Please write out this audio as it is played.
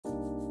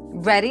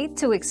Ready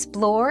to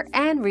explore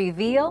and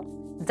reveal?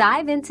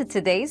 Dive into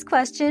today's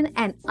question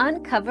and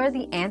uncover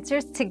the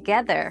answers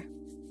together.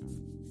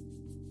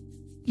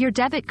 Your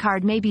debit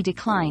card may be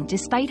declined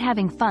despite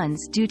having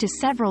funds due to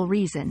several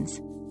reasons.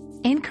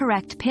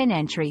 Incorrect PIN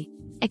entry,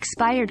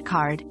 expired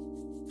card,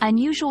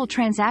 unusual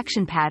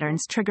transaction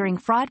patterns triggering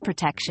fraud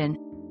protection,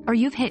 or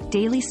you've hit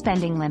daily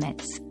spending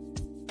limits.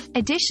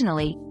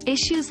 Additionally,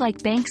 issues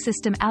like bank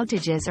system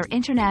outages or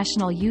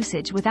international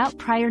usage without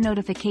prior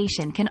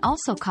notification can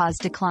also cause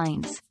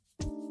declines.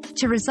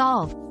 To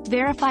resolve,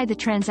 verify the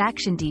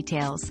transaction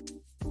details,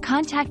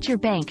 contact your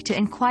bank to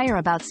inquire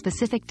about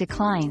specific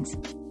declines,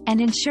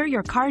 and ensure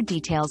your card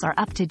details are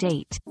up to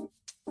date.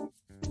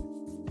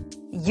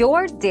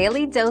 Your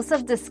daily dose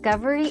of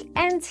discovery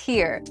ends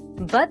here,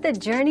 but the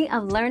journey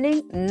of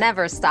learning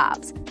never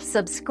stops.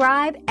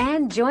 Subscribe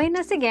and join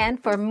us again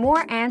for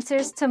more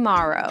answers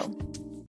tomorrow.